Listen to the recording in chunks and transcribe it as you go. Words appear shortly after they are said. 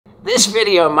This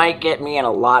video might get me in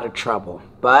a lot of trouble,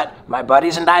 but my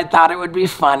buddies and I thought it would be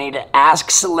funny to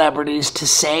ask celebrities to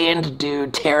say and do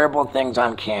terrible things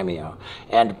on Cameo.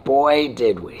 And boy,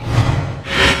 did we.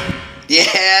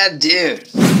 Yeah, dude.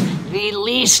 The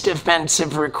least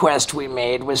offensive request we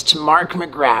made was to Mark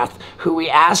McGrath, who we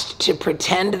asked to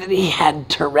pretend that he had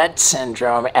Tourette's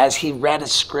syndrome as he read a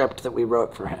script that we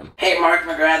wrote for him. Hey, Mark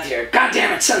McGrath here. God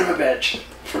damn it, son of a bitch.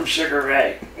 From Sugar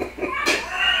Ray.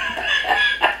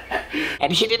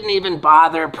 And he didn't even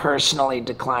bother personally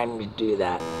declining to do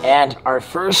that. And our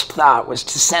first thought was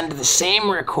to send the same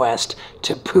request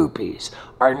to Poopies,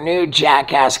 our new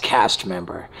Jackass cast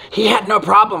member. He had no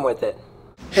problem with it.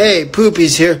 Hey,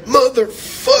 Poopies here.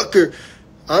 Motherfucker!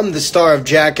 I'm the star of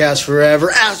Jackass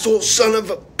Forever. Asshole son of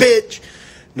a bitch!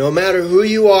 No matter who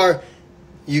you are,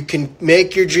 you can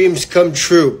make your dreams come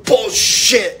true.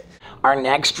 Bullshit! Our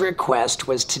next request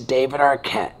was to David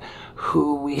Arquette,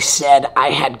 who we said I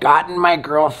had gotten my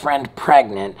girlfriend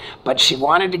pregnant, but she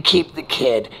wanted to keep the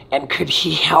kid, and could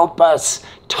he help us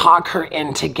talk her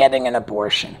into getting an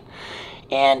abortion?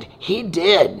 And he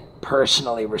did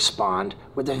personally respond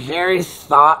with a very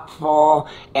thoughtful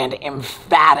and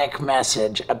emphatic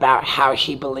message about how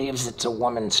he believes it's a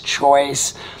woman's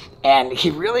choice, and he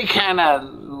really kind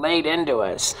of laid into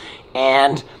us.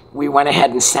 And we went ahead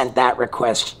and sent that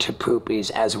request to Poopies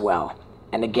as well.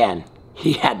 And again,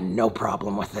 he had no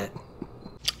problem with it.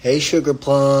 Hey, Sugar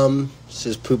Plum. This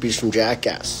is Poopies from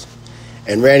Jackass.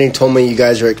 And Randy told me you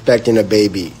guys are expecting a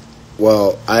baby.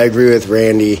 Well, I agree with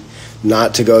Randy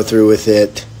not to go through with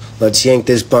it. Let's yank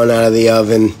this bun out of the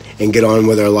oven and get on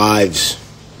with our lives.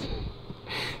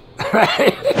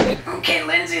 Right. Okay,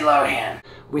 Lindsay Lohan.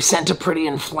 We sent a pretty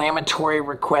inflammatory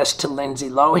request to Lindsay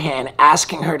Lohan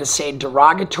asking her to say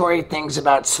derogatory things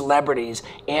about celebrities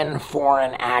in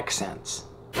foreign accents.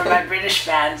 For my British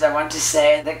fans, I want to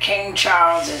say that King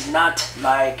Charles is not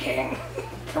my king.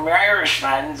 For my Irish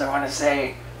fans, I want to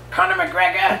say Conor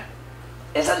McGregor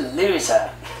is a loser.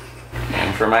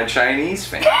 And for my Chinese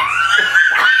fans.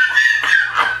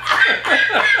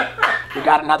 We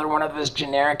got another one of those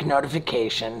generic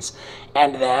notifications,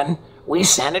 and then we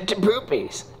sent it to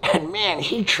Poopies. And man,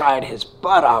 he tried his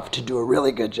butt off to do a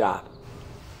really good job.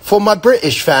 For my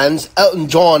British fans, Elton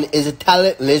John is a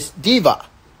talentless diva.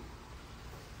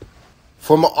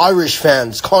 For my Irish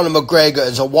fans, Conor McGregor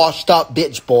is a washed-up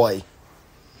bitch boy.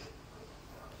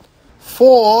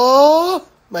 For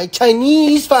my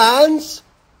Chinese fans,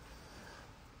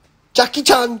 Jackie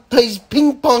Chan plays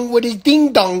ping pong with his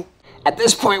ding-dong. At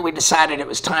this point, we decided it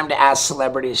was time to ask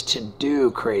celebrities to do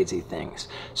crazy things.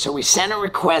 So we sent a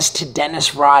request to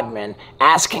Dennis Rodman,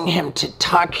 asking him to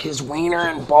tuck his wiener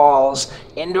and balls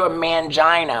into a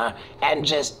mangina and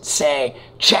just say,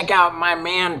 "Check out my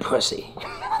man pussy."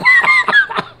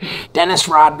 Dennis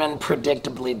Rodman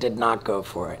predictably did not go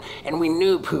for it, and we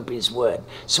knew Poopies would.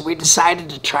 So we decided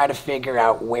to try to figure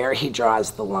out where he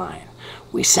draws the line.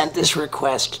 We sent this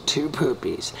request to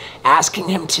Poopies, asking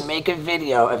him to make a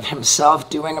video of himself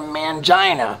doing a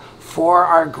mangina for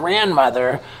our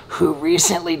grandmother who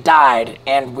recently died,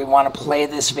 and we want to play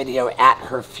this video at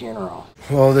her funeral.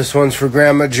 Well, this one's for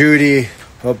Grandma Judy.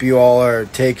 Hope you all are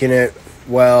taking it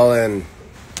well, and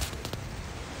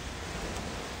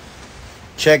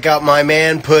check out my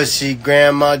man pussy,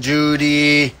 Grandma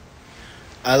Judy.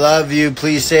 I love you.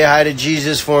 Please say hi to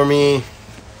Jesus for me.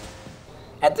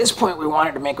 At this point, we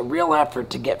wanted to make a real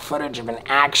effort to get footage of an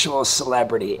actual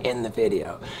celebrity in the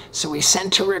video. So we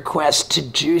sent a request to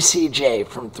Juicy J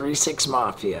from 3-6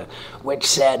 Mafia, which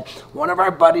said, one of our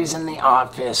buddies in the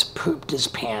office pooped his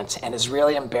pants and is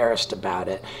really embarrassed about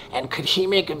it. And could he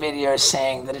make a video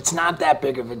saying that it's not that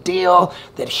big of a deal,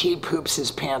 that he poops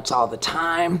his pants all the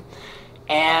time?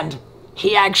 And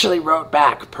he actually wrote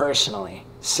back personally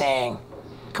saying,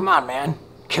 "Come on, man,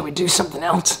 can we do something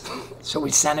else?" So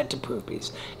we sent it to Poopies,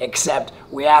 except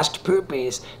we asked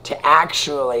Poopies to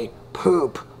actually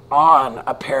poop on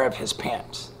a pair of his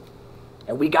pants.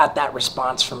 And we got that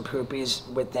response from Poopies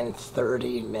within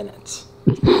 30 minutes.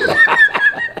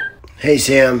 Hey,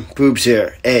 Sam. Poops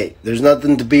here. Hey, there's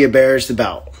nothing to be embarrassed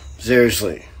about.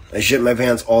 Seriously. I shit my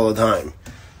pants all the time.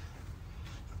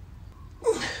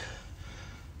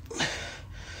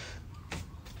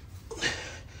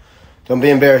 Don't be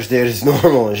embarrassed, dude. It's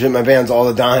normal. I shit my pants all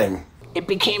the time. It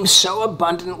became so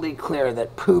abundantly clear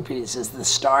that Poopies is the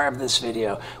star of this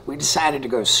video, we decided to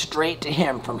go straight to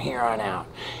him from here on out.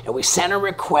 And we sent a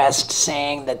request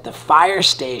saying that the fire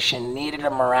station needed a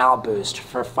morale boost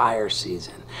for fire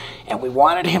season. And we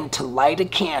wanted him to light a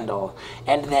candle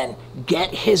and then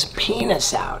get his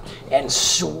penis out and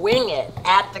swing it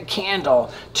at the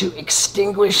candle to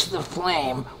extinguish the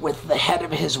flame with the head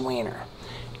of his wiener.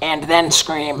 and then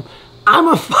scream, "I'm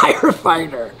a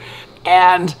firefighter."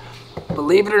 And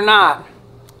believe it or not,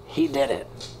 he did it.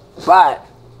 But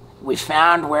we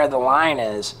found where the line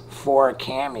is for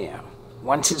Cameo.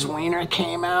 Once his wiener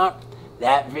came out,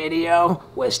 that video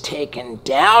was taken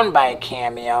down by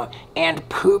Cameo, and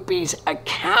Poopies'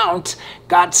 account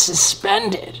got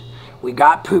suspended. We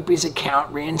got Poopies'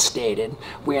 account reinstated.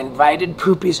 We invited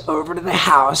Poopies over to the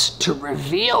house to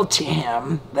reveal to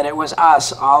him that it was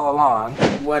us all along.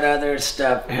 What other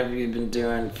stuff have you been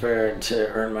doing to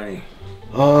earn money?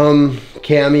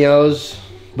 Cameos.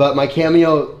 But my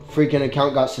Cameo freaking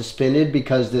account got suspended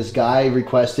because this guy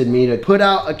requested me to put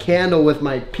out a candle with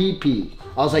my pee-pee.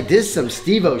 I was like, this is some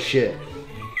steveo shit.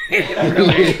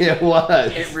 It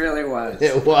was. It really was.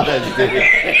 It was, dude.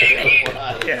 It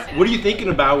was. Yeah. What are you thinking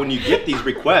about when you get these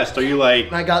requests? Are you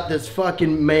like... I got this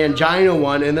fucking mangina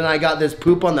one, and then I got this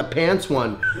poop on the pants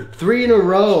one. 3 in a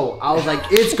row. I was like,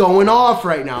 it's going off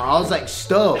right now. I was like,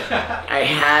 stoked. I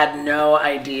had no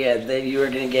idea that you were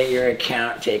going to get your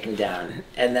account taken down.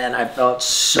 And then I felt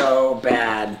so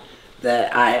bad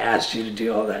that I asked you to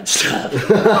do all that stuff.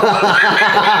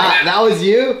 That was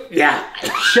you? Yeah.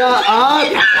 Shut up!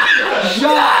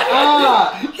 Shut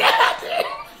up! Yeah, dude.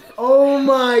 Oh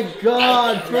my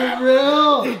god, for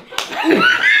real?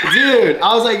 Dude,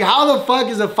 I was like, how the fuck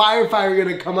is a firefighter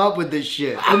gonna come up with this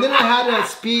shit? And then I had to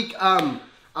speak, I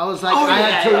was like, I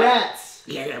had Tourette's.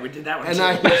 Yeah, we did that one and too.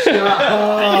 I shut up.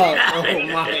 Oh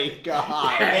my god.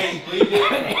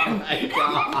 Oh my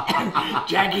god.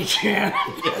 Jackie Chan.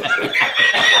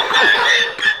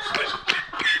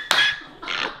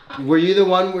 Were you the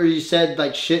one where you said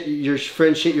like shit, your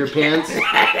friend shit your pants?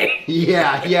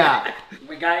 Yeah.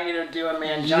 We got you to do a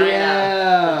mangina.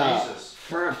 Yeah.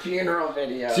 For a funeral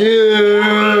video.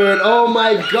 Dude, oh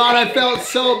my god, I felt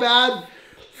so bad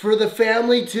for the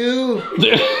family too.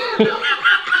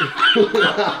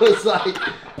 I was like...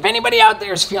 If anybody out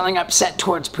there is feeling upset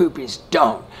towards Poopies,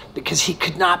 don't. Because he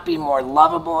could not be more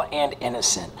lovable and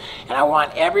innocent. And I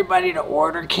want everybody to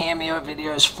order Cameo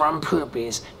videos from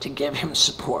Poopies to give him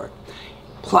support.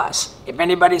 Plus, if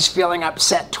anybody's feeling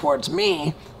upset towards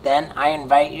me, then I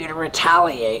invite you to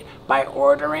retaliate by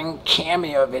ordering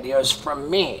Cameo videos from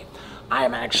me. I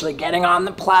am actually getting on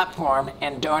the platform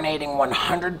and donating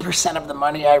 100% of the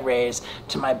money I raise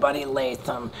to my buddy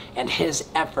Latham and his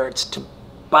efforts to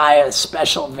buy a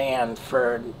special van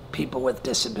for people with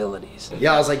disabilities.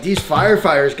 Yeah, I was like, these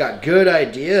firefighters got good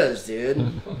ideas,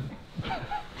 dude.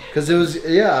 Because it was,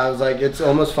 I was like, it's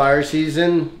almost fire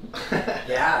season.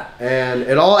 Yeah. And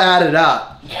it all added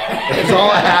up. It's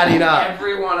all adding up.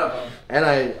 Every one of them. And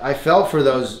I felt for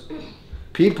those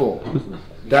people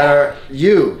that are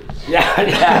you. Yeah.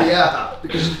 Yeah.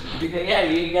 Yeah,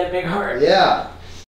 you got a big heart. Yeah.